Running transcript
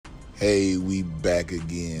Hey, we back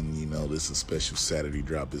again. You know, this is a special Saturday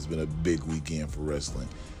drop. It's been a big weekend for wrestling.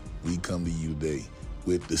 We come to you today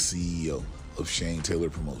with the CEO of Shane Taylor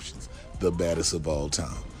Promotions, the baddest of all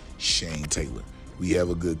time, Shane Taylor. We have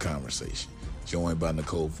a good conversation. Joined by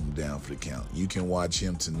Nicole from Down for the Count. You can watch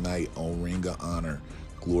him tonight on Ring of Honor,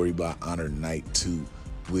 Glory by Honor Night 2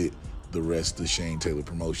 with the rest of Shane Taylor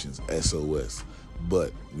Promotions, SOS.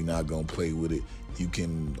 But we're not going to play with it. You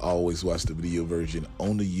can always watch the video version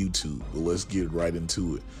on the YouTube. But let's get right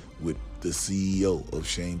into it with the CEO of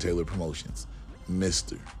Shane Taylor Promotions,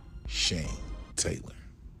 Mr. Shane Taylor.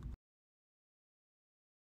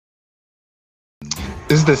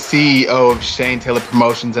 This is the CEO of Shane Taylor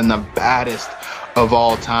Promotions and the baddest of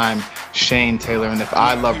all time, Shane Taylor. And if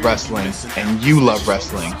I love wrestling and you love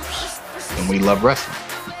wrestling, then we love wrestling.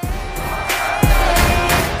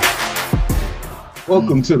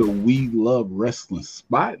 Welcome to the We Love Wrestling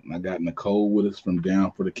spot. I got Nicole with us from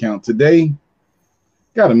Down for the Count today.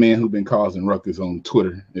 Got a man who's been causing ruckus on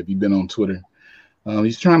Twitter. If you've been on Twitter,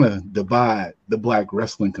 he's trying to divide the black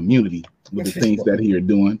wrestling community with the things that he are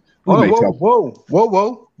doing. Whoa.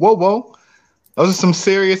 Those are some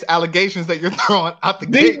serious allegations that you're throwing out the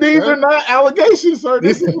gate. These are not allegations, sir.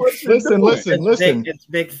 Listen. It's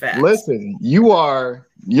big facts. Listen,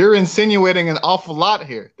 you're insinuating an awful lot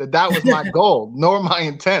here. That was my goal, nor my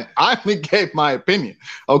intent. I only gave my opinion.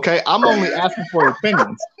 Okay, I'm only asking for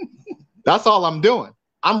opinions. That's all I'm doing.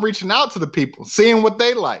 I'm reaching out to the people, seeing what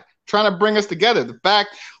they like, trying to bring us together. The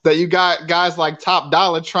fact that you got guys like Top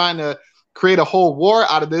Dollar trying to create a whole war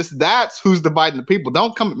out of this, that's who's dividing the people.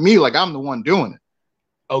 Don't come at me like I'm the one doing it.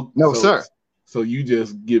 Oh no, sir. So you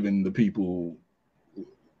just giving the people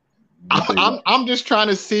I'm just trying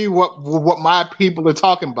to see what my people are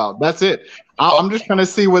talking about. That's it. I'm just trying to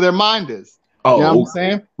see where their mind is. You know what I'm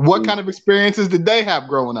saying? What kind of experiences did they have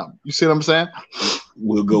growing up? You see what I'm saying?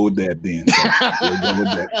 We'll go with that then. We'll go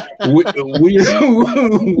with that.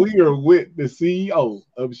 We are with the CEO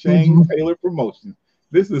of Shane Taylor Promotions.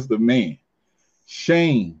 This is the man,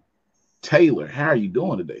 Shane Taylor. How are you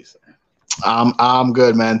doing today, sir? I'm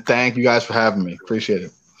good, man. Thank you guys for having me. Appreciate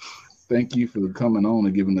it. Thank you for coming on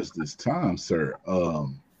and giving us this time, sir.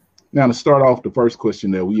 Now, to start off, the first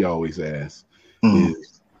question that we always ask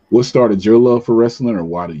is, what started your love for wrestling, or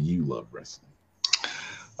why do you love wrestling?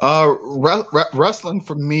 Wrestling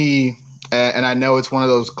for me, and I know it's one of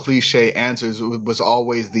those cliche answers, was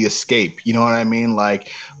always the escape. You know what I mean?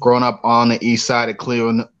 Like growing up on the east side of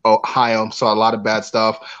Cleveland, Ohio, saw a lot of bad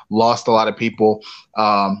stuff, lost a lot of people,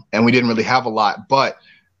 and we didn't really have a lot. But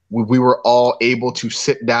we were all able to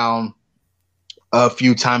sit down a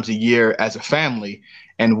few times a year as a family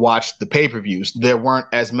and watch the pay-per-views. There weren't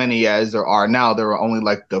as many as there are now. There were only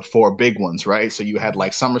like the four big ones, right? So you had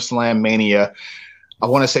like SummerSlam, Mania, I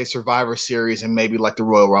want to say Survivor Series, and maybe like the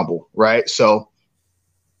Royal Rumble, right? So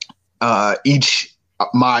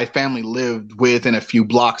my family lived within a few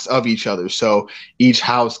blocks of each other. So each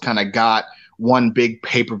house kind of got one big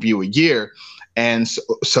pay-per-view a year. And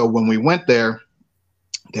so when we went there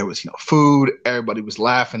was, food, everybody was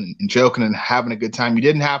laughing and joking and having a good time. You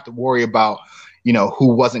didn't have to worry about,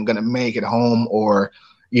 who wasn't going to make it home or,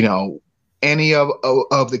 any of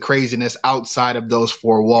the craziness outside of those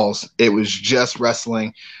four walls. It was just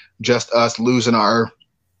wrestling, just us losing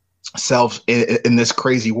ourselves in this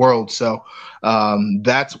crazy world. So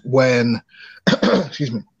that's when,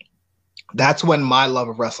 that's when my love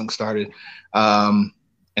of wrestling started.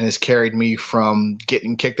 And it's carried me from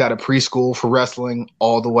getting kicked out of preschool for wrestling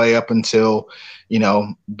all the way up until,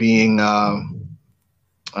 being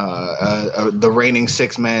the reigning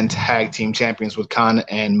six-man tag team champions with Khan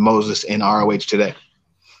and Moses in ROH today.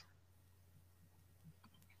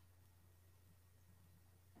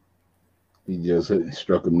 He just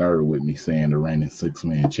struck a nerve with me saying the reigning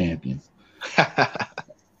six-man champions.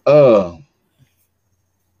 Let's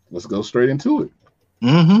go straight into it.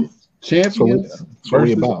 Champions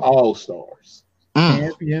versus all-stars.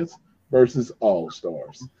 Champions versus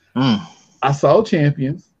all-stars. I saw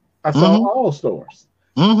champions. I saw all-stars.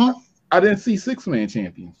 I didn't see six-man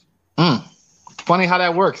champions. Funny how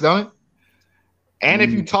that works, don't it? And if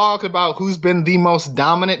you talk about who's been the most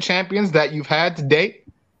dominant champions that you've had to date,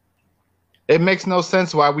 it makes no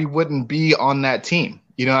sense why we wouldn't be on that team.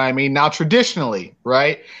 You know what I mean? Now, traditionally,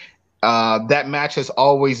 right, that match has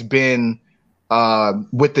always been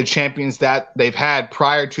with the champions that they've had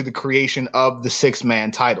prior to the creation of the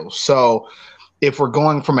six-man title. So if we're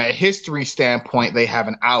going from a history standpoint, they have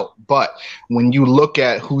an out. But when you look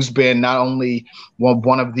at who's been not only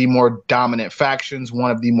one of the more dominant factions, one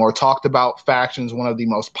of the more talked about factions, one of the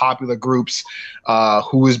most popular groups,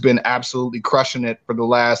 who has been absolutely crushing it for the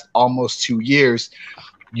last almost 2 years,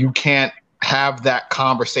 you can't have that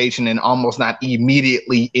conversation and almost not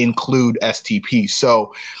immediately include STP.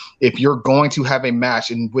 So if you're going to have a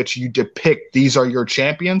match in which you depict these are your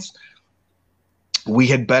champions, we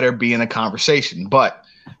had better be in a conversation. But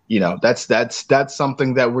that's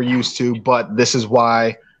something that we're used to. But this is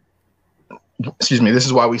why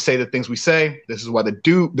we say the things we say. This is why we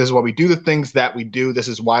do the things that we do. This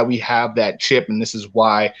is why we have that chip, and this is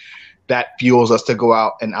why that fuels us to go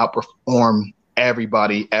out and outperform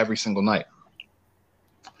everybody every single night.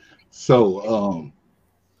 So,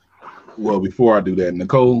 well, before I do that,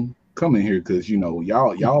 Nicole, come in here because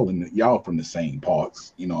y'all from the same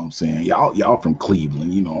parts. You know what I'm saying? Y'all from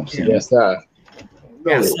Cleveland. You know what I'm saying? Yes, sir.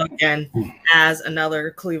 Yeah, so again, as another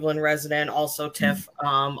Cleveland resident, also Tiff,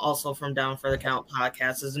 also from Down for the Count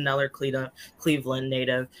podcast, is another Cleveland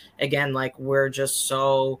native. Again, like, we're just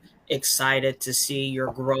so excited to see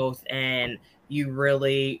your growth and you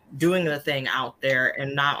really doing the thing out there,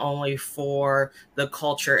 and not only for the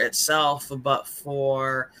culture itself, but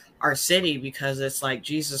for our city, because it's like,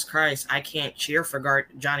 Jesus Christ, I can't cheer for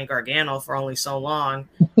Johnny Gargano for only so long.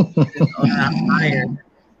 I'm tired.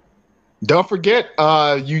 Don't forget,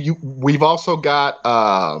 we've also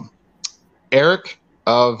got Eric,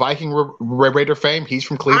 Viking Raider fame. He's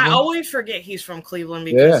from Cleveland. I always forget he's from Cleveland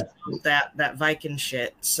because of that Viking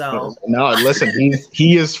shit. So no, listen,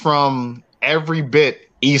 he is from every bit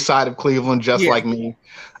east side of Cleveland, just like me.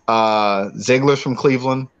 Ziggler's from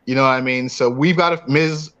Cleveland. You know what I mean? So we've got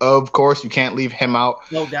Miz, of course. You can't leave him out.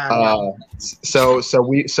 No doubt. So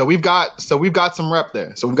we've got some rep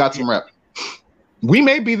there. So we've got some rep. We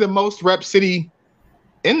may be the most rep city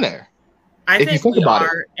in there. I think we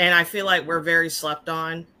are, and I feel like we're very slept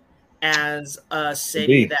on as a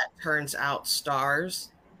city that turns out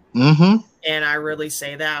stars. Mm-hmm. And I really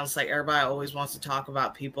say that. It's like everybody always wants to talk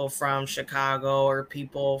about people from Chicago or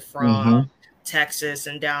people from Texas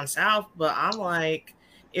and down south, but I'm like,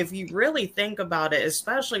 if you really think about it,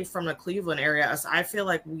 especially from the Cleveland area, I feel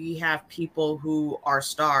like we have people who are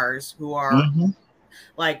stars, who are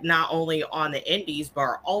like not only on the indies but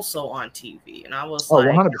are also on TV. And I was like,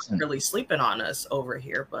 100%. Really sleeping on us over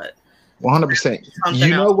here, but 100%.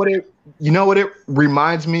 You know what it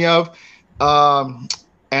reminds me of, and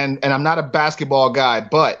I'm not a basketball guy,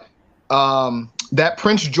 but that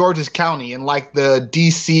Prince George's County in like the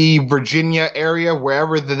DC, Virginia area,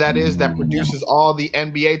 wherever that is, that produces all the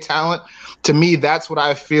NBA talent. To me, that's what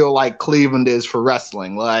I feel like Cleveland is for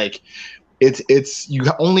wrestling. Like it's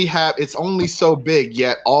only so big,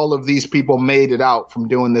 yet all of these people made it out from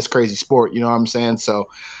doing this crazy sport. You know what I'm saying? So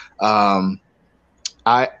I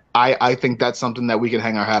think that's something that we can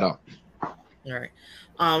hang our hat on. All right.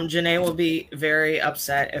 Janae will be very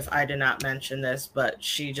upset if I did not mention this, but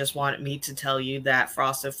she just wanted me to tell you that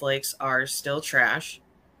Frosted Flakes are still trash.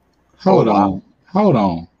 Hold on.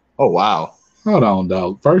 Oh, wow. Hold on,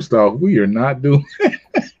 dog. First off, we are not doing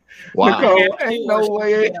wow. Nicole, ain't no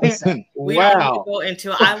way. We don't need to go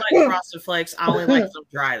into it. I like Frosted Flakes. I only like them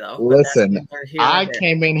dry, though. Listen, I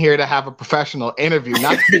came in here to have a professional interview,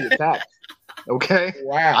 not to be attacked. Okay?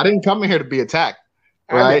 Wow. I didn't come in here to be attacked.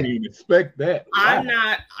 Right? I didn't even expect that.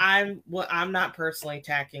 Wow. I'm not personally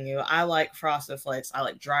attacking you. I like Frosted Flakes. I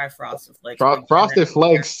like dry Frosted Flakes. Frosted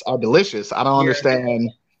Flakes are delicious. I don't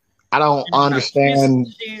understand.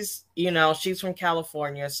 She's from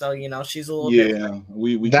California, so she's a little bit.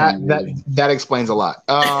 We that explains a lot.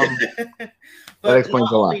 But that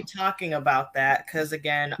explains a lot. Be talking about that because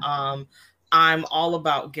again, I'm all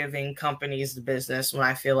about giving companies the business when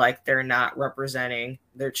I feel like they're not representing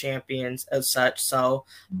their champions as such. So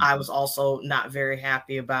I was also not very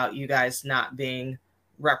happy about you guys not being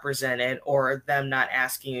represented or them not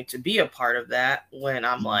asking you to be a part of that when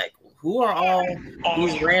I'm like, who are all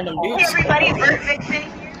these random dudes? Everybody perfect.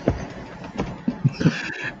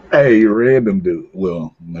 Hey, random dude.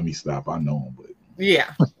 Well, let me stop. I know him, but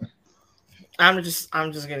yeah. I'm just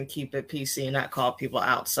gonna keep it PC and not call people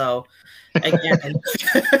out. So again,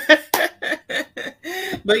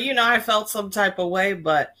 but I felt some type of way.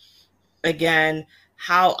 But again,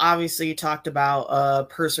 how obviously you talked about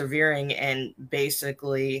persevering and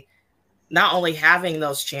basically not only having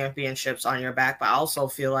those championships on your back, but I also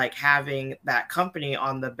feel like having that company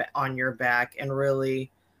on your back and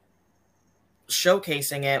really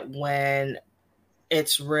showcasing it when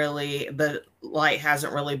it's really the light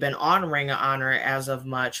hasn't really been on Ring of Honor as of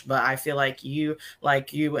much, but I feel like you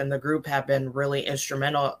and the group have been really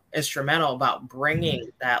instrumental about bringing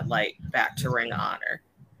that light back to Ring of Honor.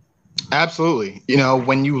 Absolutely.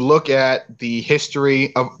 When you look at the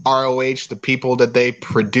history of ROH, the people that they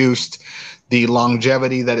produced, the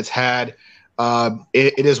longevity that it's had,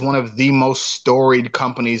 it is one of the most storied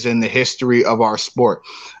companies in the history of our sport.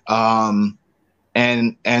 And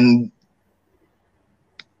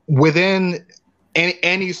within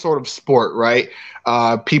any sort of sport, right?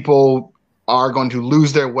 People are going to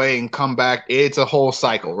lose their way and come back. It's a whole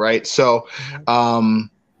cycle, right? So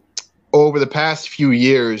over the past few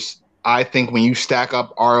years, I think when you stack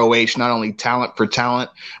up ROH, not only talent for talent,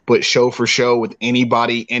 but show for show with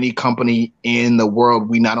anybody, any company in the world,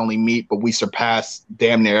 we not only meet, but we surpass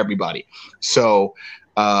damn near everybody. So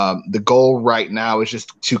the goal right now is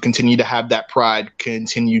just to continue to have that pride,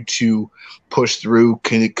 continue to push through,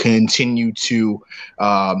 continue to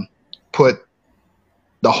put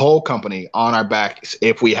the whole company on our backs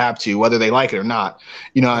if we have to, whether they like it or not.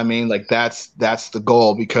 You know what I mean? Like that's the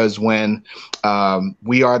goal, because when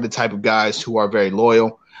we are the type of guys who are very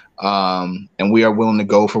loyal, and we are willing to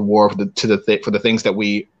go for war for the things that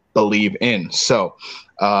we believe in. So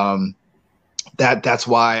that's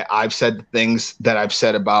why I've said the things that I've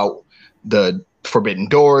said about the forbidden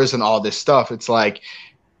doors and all this stuff. It's like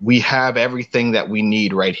we have everything that we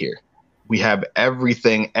need right here. We have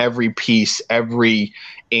everything, every piece, every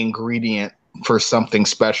ingredient for something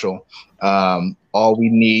special. All we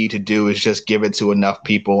need to do is just give it to enough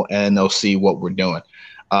people and they'll see what we're doing.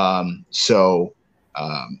 So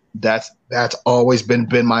that's always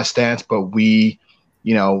been my stance. But we,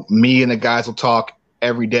 me and the guys will talk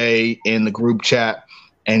every day in the group chat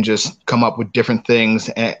and just come up with different things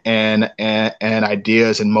and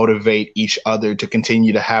ideas and motivate each other to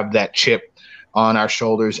continue to have that chip on our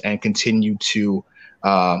shoulders and continue to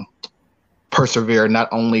persevere, not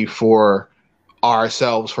only for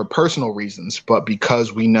ourselves for personal reasons, but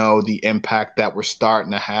because we know the impact that we're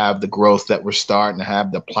starting to have, the growth that we're starting to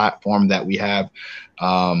have, the platform that we have.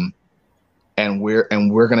 And we're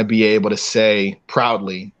going to be able to say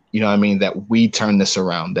proudly, that we turn this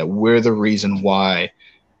around, that we're the reason why,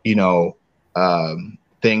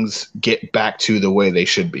 things get back to the way they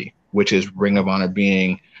should be, which is Ring of Honor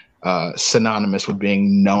being synonymous with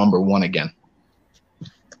being number one again.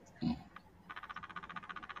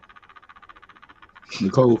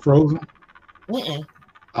 Nicole frozen? Mm-mm.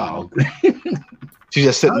 Oh, she's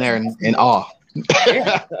just sitting there in awe.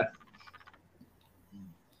 Yeah.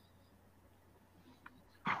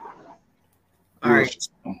 All right.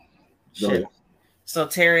 Shit. So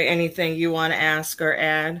Terry, anything you want to ask or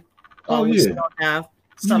add? We still have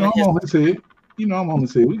some. I'm on his head. I'm on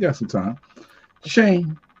his head. We got some time.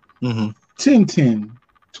 Shane,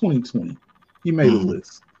 10/10/2020. He made a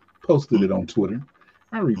list, posted it on Twitter.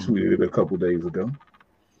 I retweeted it a couple days ago.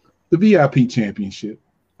 The VIP Championship.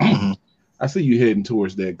 I see you heading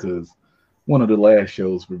towards that because one of the last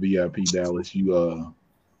shows for VIP Dallas, you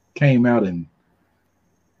came out and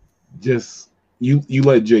just you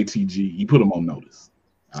let JTG, you put him on notice.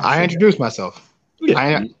 I introduced myself.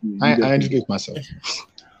 Yeah, I introduced myself.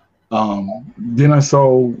 Then I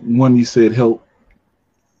saw one you said help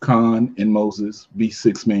Khan and Moses be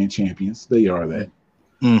 6-man champions. They are that.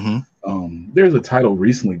 There's a title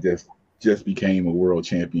recently that just became a world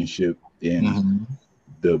championship in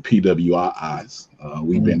the PWIs.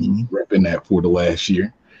 We've been repping that for the last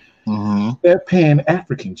year. That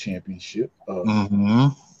Pan-African Championship.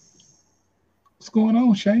 What's going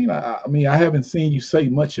on, Shane? I mean, I haven't seen you say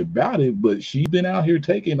much about it, but she's been out here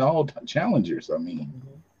taking all challengers. I mean,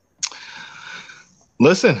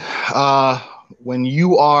 listen, when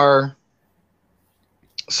you are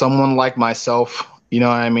someone like myself, you know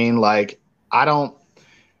what I mean? Like,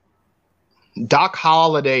 Doc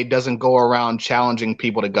Holliday doesn't go around challenging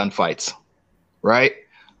people to gunfights, right?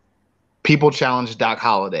 People challenge Doc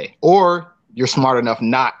Holliday, or you're smart enough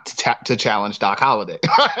not to challenge Doc Holliday.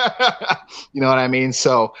 You know what I mean?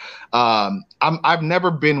 So I've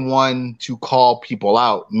never been one to call people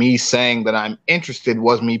out. Me saying that I'm interested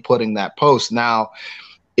was me putting that post. Now,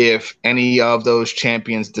 if any of those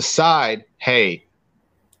champions decide, hey,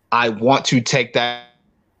 I want to take that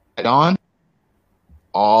on,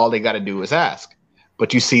 all they got to do is ask.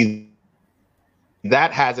 But you see,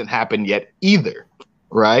 that hasn't happened yet either,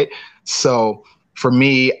 right? So for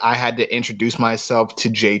me, I had to introduce myself to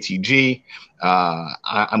JTG.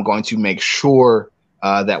 I'm going to make sure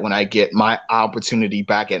that when I get my opportunity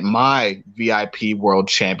back at my VIP World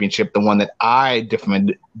Championship, the one that I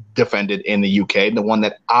defended in the UK, the one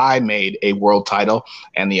that I made a world title,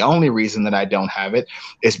 and the only reason that I don't have it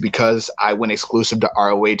is because I went exclusive to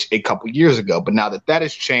ROH a couple years ago. But now that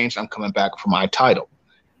has changed, I'm coming back for my title.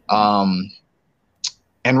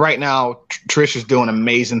 And right now, Trish is doing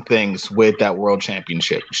amazing things with that World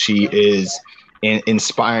Championship. She is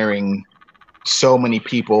inspiring so many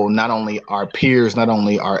people, not only our peers, not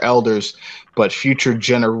only our elders, but future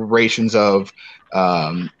generations of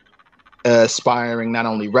aspiring not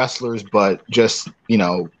only wrestlers, but just, you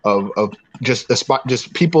know, of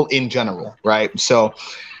just people in general, right? So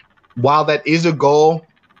while that is a goal,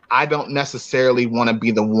 I don't necessarily want to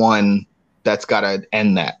be the one that's got to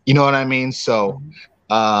end that. You know what I mean? So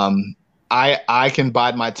I can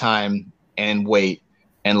bide my time and wait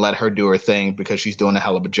and let her do her thing because she's doing a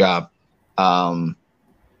hell of a job.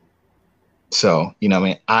 So, you know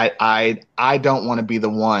what I mean? I don't want to be the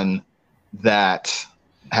one that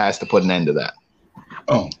has to put an end to that.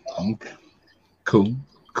 Oh, okay. Cool.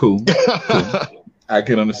 I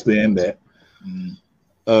can understand that.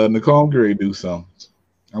 Nicole, I'm going to do something.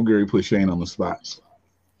 I'm going to put Shane on the spot.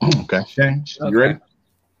 Okay. Shane, you ready?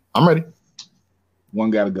 I'm ready. One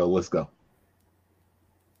got to go. Let's go.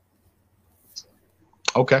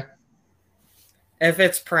 Okay. If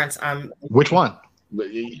it's Prince, I'm. Which one?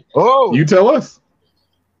 Oh, you tell us.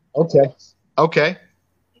 Okay.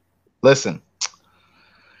 Listen.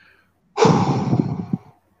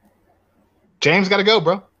 James got to go,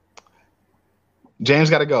 bro. James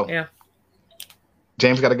got to go. Yeah.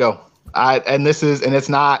 James got to go. It's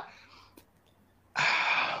not.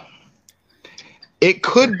 It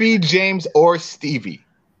could be James or Stevie,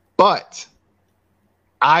 but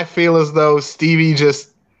I feel as though Stevie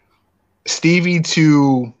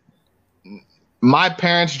to my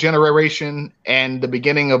parents' generation and the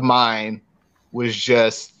beginning of mine was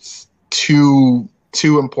just too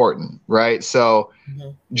important, right? So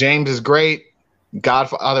James is great.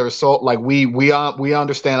 Godfather of Soul, like we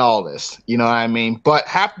understand all this, you know what I mean? But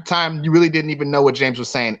half the time you really didn't even know what James was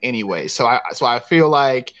saying anyway. So I feel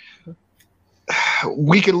like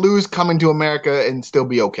we could lose Coming to America and still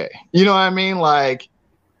be okay. You know what I mean? Like,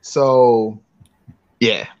 so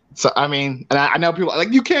yeah. So I mean, and I know people are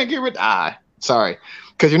like, you can't get rid sorry.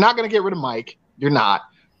 Because you're not gonna get rid of Mike. You're not.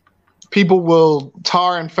 People will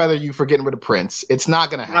tar and feather you for getting rid of Prince. It's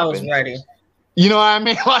not gonna happen. I was ready. You know what I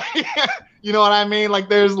mean? Like, you know what I mean? Like,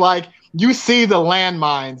 there's like, you see the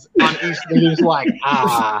landmines on each thing. You're just like,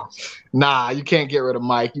 nah, you can't get rid of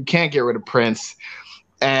Mike. You can't get rid of Prince.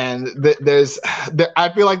 And I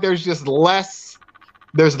feel like there's just less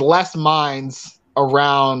minds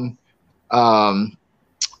around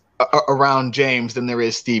James than there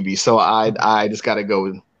is Stevie. So I just gotta go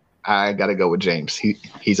with James.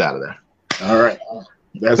 He's out of there. All right.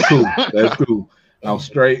 That's cool. That's cool. I'm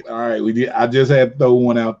straight. All right. I just had to throw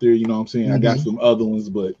one out there. You know what I'm saying? I got some other ones,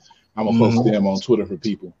 but I'm going to post them on Twitter for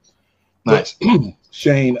people. Nice. But,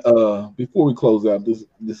 Shane, before we close out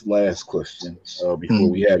this last question,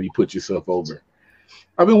 before we have you put yourself over,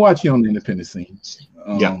 I've been watching you on the independent scene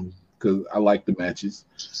because I like the matches.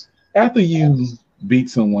 After you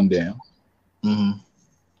beat someone down,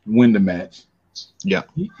 win the match,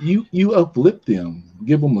 you uplift them,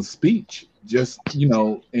 give them a speech, just, you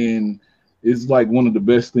know, and it's like one of the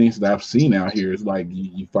best things that I've seen out here. It's like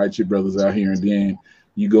you fight your brothers out here, and then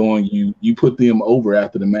you go and you put them over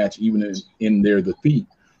after the match, even in their defeat.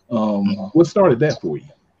 What started that for you?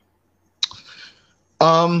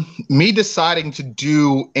 Me deciding to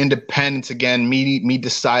do independence again, me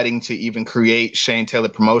deciding to even create Shane Taylor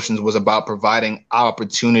Promotions was about providing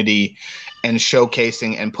opportunity and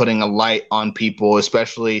showcasing and putting a light on people,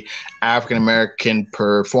 especially African American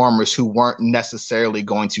performers who weren't necessarily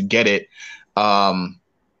going to get it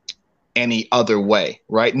any other way,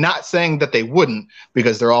 right? Not saying that they wouldn't,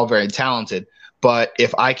 because they're all very talented. But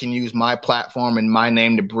if I can use my platform and my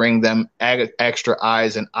name to bring them extra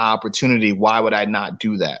eyes and opportunity, why would I not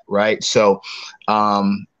do that, right? So,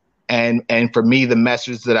 and for me, the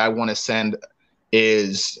message that I want to send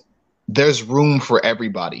is there's room for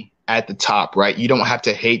everybody at the top, right? You don't have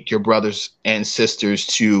to hate your brothers and sisters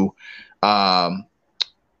to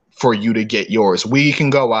for you to get yours. We can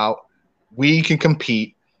go out, we can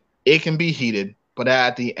compete, it can be heated. But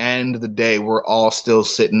at the end of the day, we're all still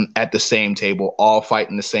sitting at the same table, all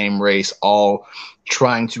fighting the same race, all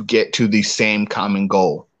trying to get to the same common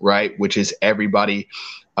goal, right? Which is everybody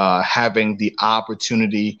having the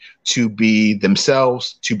opportunity to be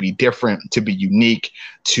themselves, to be different, to be unique,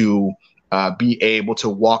 to be able to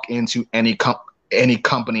walk into any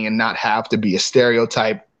company and not have to be a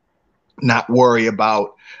stereotype, not worry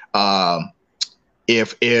about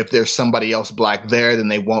if there's somebody else black there, then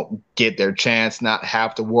they won't get their chance, not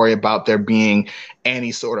have to worry about there being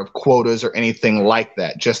any sort of quotas or anything like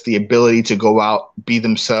that. Just the ability to go out, be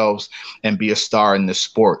themselves, and be a star in this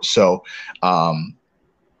sport. So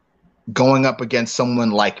going up against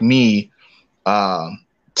someone like me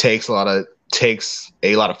takes a lot of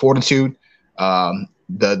fortitude.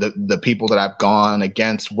 the people that I've gone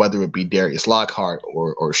against, whether it be Darius Lockhart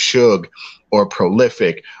or Suge or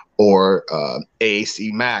Prolific or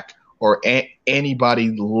AAC Mac or anybody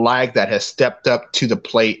like that has stepped up to the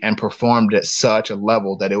plate and performed at such a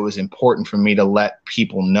level that it was important for me to let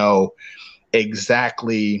people know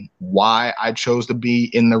exactly why I chose to be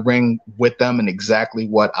in the ring with them and exactly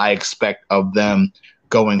what I expect of them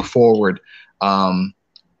going forward. And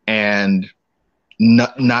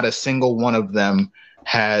not a single one of them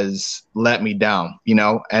has let me down, you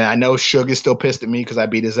know, and I know Suge is still pissed at me because I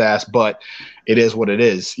beat his ass, but it is what it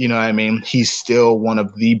is. You know what I mean? He's still one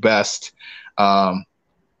of the best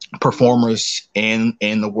performers in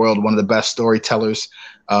the world, one of the best storytellers,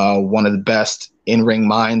 one of the best in-ring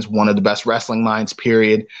minds, one of the best wrestling minds,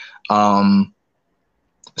 period. So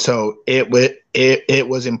it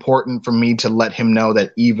was important for me to let him know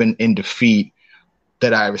that even in defeat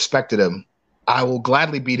that I respected him. I will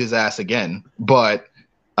gladly beat his ass again, but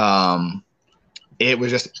it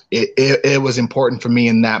was just it was important for me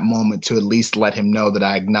in that moment to at least let him know that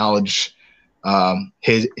I acknowledge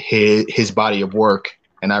his body of work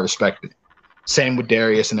and I respect it. Same with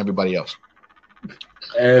Darius and everybody else.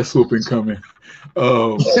 Ass whooping coming.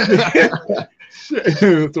 So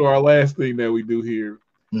our last thing that we do here,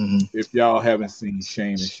 if y'all haven't seen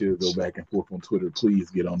Shane and Shiv go back and forth on Twitter, please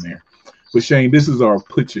get on there. But Shane, this is our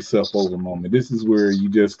put yourself over moment. This is where you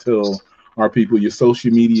just tell our people your social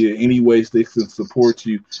media, any ways they can support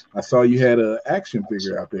you. I saw you had an action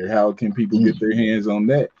figure out there. How can people get their hands on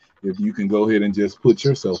that? If you can go ahead and just put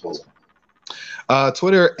yourself over.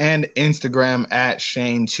 Twitter and Instagram at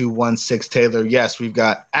Shane216Taylor. Yes, we've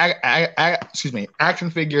got action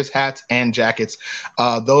figures, hats, and jackets.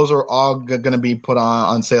 Those are all going to be put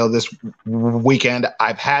on sale this weekend.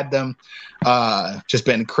 I've had them. Just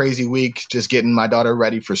been a crazy week, just getting my daughter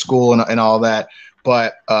ready for school and all that.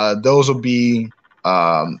 But those will be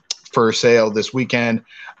for sale this weekend.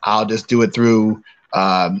 I'll just do it through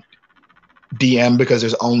DM because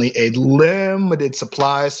there's only a limited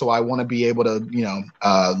supply, so I want to be able to,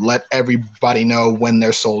 let everybody know when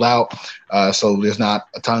they're sold out. So there's not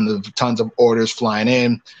tons of orders flying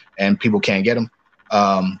in, and people can't get them.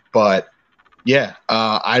 But yeah,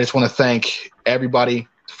 I just want to thank everybody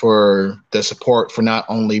for the support for not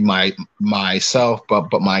only myself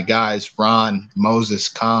but my guys, Ron, Moses,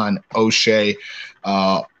 Khan, O'Shea,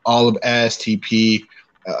 all of STP.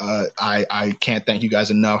 I can't thank you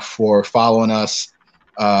guys enough for following us,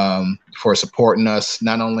 for supporting us,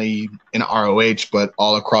 not only in ROH, but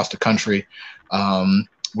all across the country.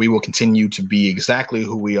 We will continue to be exactly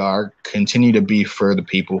who we are, continue to be for the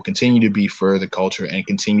people, continue to be for the culture, and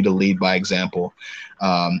continue to lead by example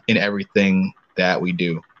in everything that we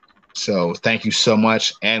do. So thank you so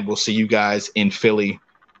much, and we'll see you guys in Philly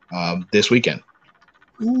this weekend.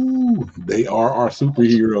 Ooh, they are our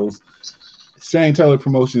superheroes. Shane Taylor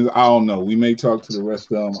Promotions, I don't know. We may talk to the rest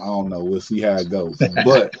of them. I don't know. We'll see how it goes.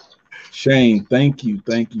 But Shane, thank you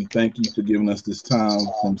for giving us this time.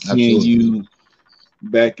 From seeing you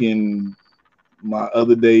back in my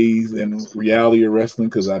other days in reality of wrestling,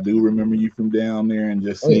 because I do remember you from down there, and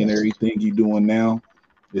just seeing everything you're doing now.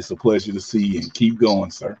 It's a pleasure to see you, and keep going,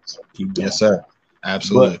 sir. Keep going. Yes, sir.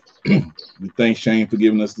 Absolutely. But we thank Shane for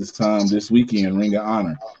giving us this time this weekend, Ring of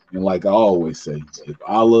Honor. And like I always say, if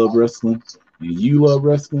I love wrestling and you love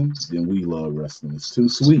wrestling, then we love wrestling. It's too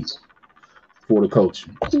sweet for the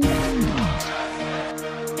culture.